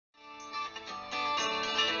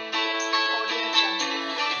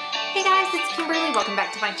it's Kimberly. Welcome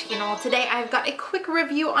back to my channel. Today I've got a quick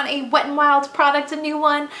review on a Wet n Wild product, a new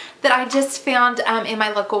one that I just found in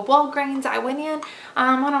my local Walgreens. I went in,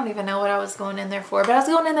 I don't even know what I was going in there for, but I was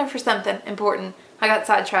going in there for something important. I got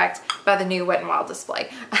sidetracked by the new Wet n Wild display.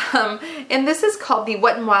 And this is called the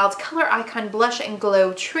Wet n Wild Coloricon Blush and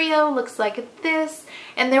Glow Trio. Looks like this.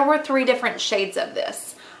 And there were 3 different shades of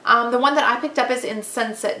this. The one that I picked up is in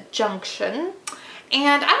Sunset Junction.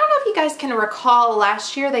 And I don't know if you guys can recall,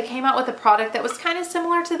 last year they came out with a product that was kind of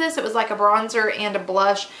similar to this. It was like a bronzer and a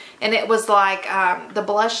blush, and it was like the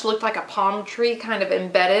blush looked like a palm tree kind of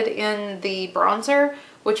embedded in the bronzer,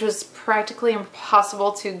 which was practically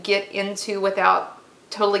impossible to get into without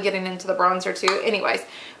totally getting into the bronzer too. Anyways, it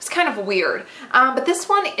was kind of weird. But this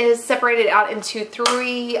one is separated out into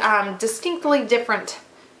 3 distinctly different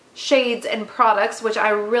shades and products, which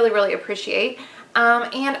I really appreciate.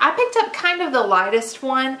 And I picked up kind of the lightest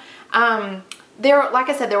one. Like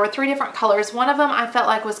I said, there were 3 different colors. One of them I felt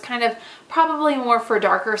like was kind of probably more for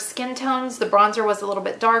darker skin tones. The bronzer was a little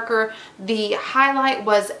bit darker. The highlight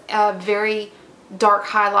was a very dark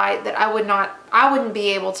highlight that I wouldn't be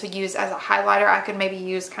able to use as a highlighter. I could maybe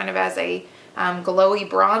use kind of as a glowy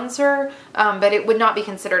bronzer, but it would not be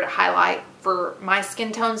considered a highlight for my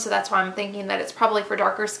skin tone, so that's why I'm thinking that it's probably for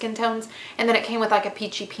darker skin tones. And then it came with like a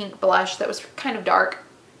peachy pink blush that was kind of dark.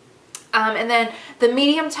 And then the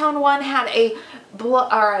medium tone one had a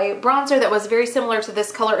bronzer that was very similar to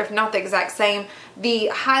this color, if not the exact same. The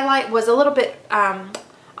highlight was a little bit, I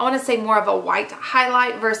want to say more of a white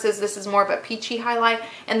highlight versus this is more of a peachy highlight.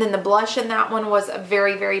 And then the blush in that one was a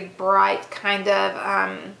very bright kind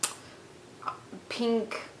of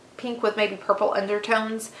pink with maybe purple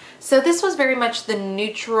undertones. So this was very much the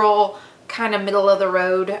neutral kind of middle of the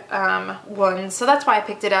road one, so that's why I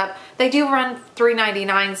picked it up. They do run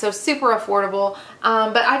 $3.99, so super affordable,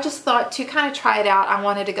 but I just thought to kind of try it out, I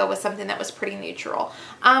wanted to go with something that was pretty neutral.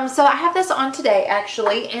 So I have this on today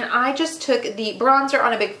actually, and I just took the bronzer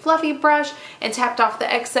on a big fluffy brush and tapped off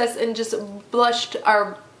the excess and just blushed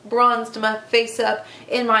or bronzed my face up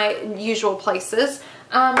in my usual places.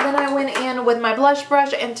 Then I went in with my blush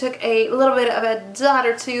brush and took a little bit of a dot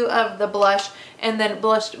or 2 of the blush and then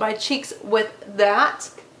blushed my cheeks with that.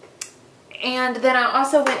 And then I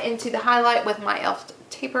also went into the highlight with my e.l.f.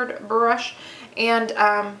 tapered brush and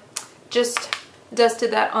just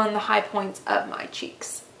dusted that on the high points of my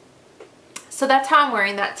cheeks. So that's how I'm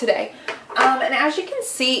wearing that today. And as you can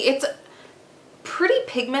see, it's pretty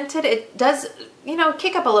pigmented. It does, you know,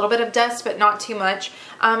 kick up a little bit of dust, but not too much.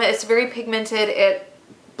 It's very pigmented. It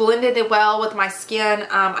blended it well with my skin.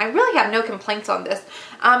 I really have no complaints on this.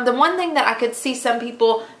 The one thing that I could see some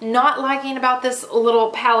people not liking about this little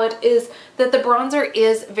palette is that the bronzer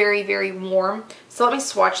is very warm. So let me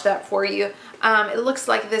swatch that for you. It looks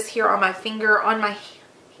like this here on my finger, on my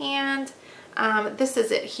hand. This is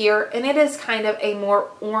it here, and it is kind of a more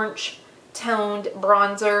orange toned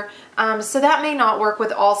bronzer, so that may not work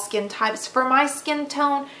with all skin types. For my skin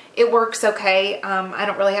tone, it works okay. I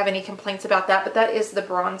don't really have any complaints about that, but that is the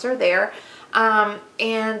bronzer there.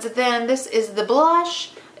 And then this is the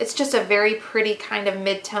blush. It's just a very pretty kind of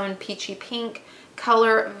mid-tone peachy pink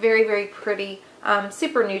color, very pretty,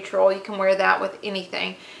 super neutral. You can wear that with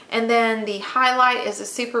anything. And then the highlight is a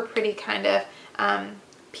super pretty kind of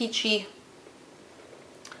peachy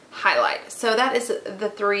highlight. So that is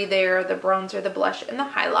the 3 there, the bronzer, the blush, and the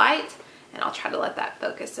highlight. And I'll try to let that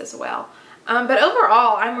focus as well. But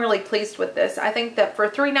overall, I'm really pleased with this. I think that for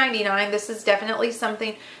 $3.99, this is definitely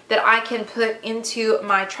something that I can put into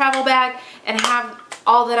my travel bag and have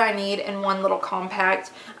all that I need in one little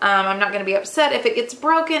compact. I'm not going to be upset if it gets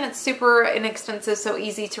broken. It's super inexpensive, so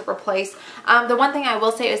easy to replace. The one thing I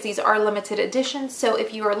will say is these are limited editions, so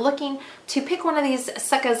if you are looking to pick one of these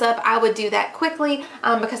suckers up, I would do that quickly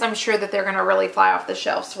because I'm sure that they're going to really fly off the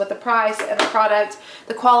shelves with the price and the product.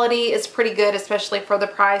 The quality is pretty good, especially for the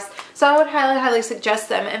price, so I would highly suggest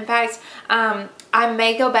them. In fact, I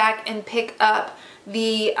may go back and pick up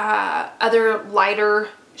the other lighter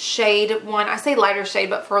shade one. I say lighter shade,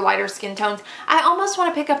 but for lighter skin tones. I almost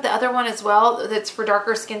want to pick up the other one as well that's for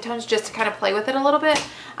darker skin tones, just to kind of play with it a little bit,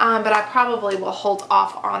 but I probably will hold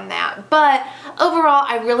off on that. But overall,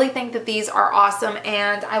 I really think that these are awesome,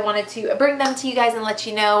 and I wanted to bring them to you guys and let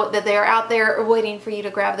you know that they are out there waiting for you to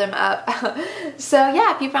grab them up. So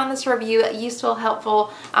yeah, if you found this review useful, helpful,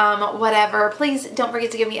 whatever, please don't forget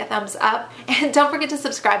to give me a thumbs up, and don't forget to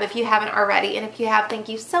subscribe if you haven't already, and if you have, thank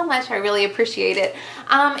you so much. I really appreciate it.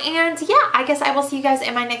 And yeah, I guess I will see you guys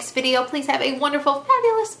in my next video. Please have a wonderful,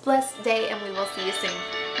 fabulous, blessed day, and we will see you soon.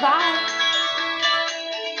 Bye!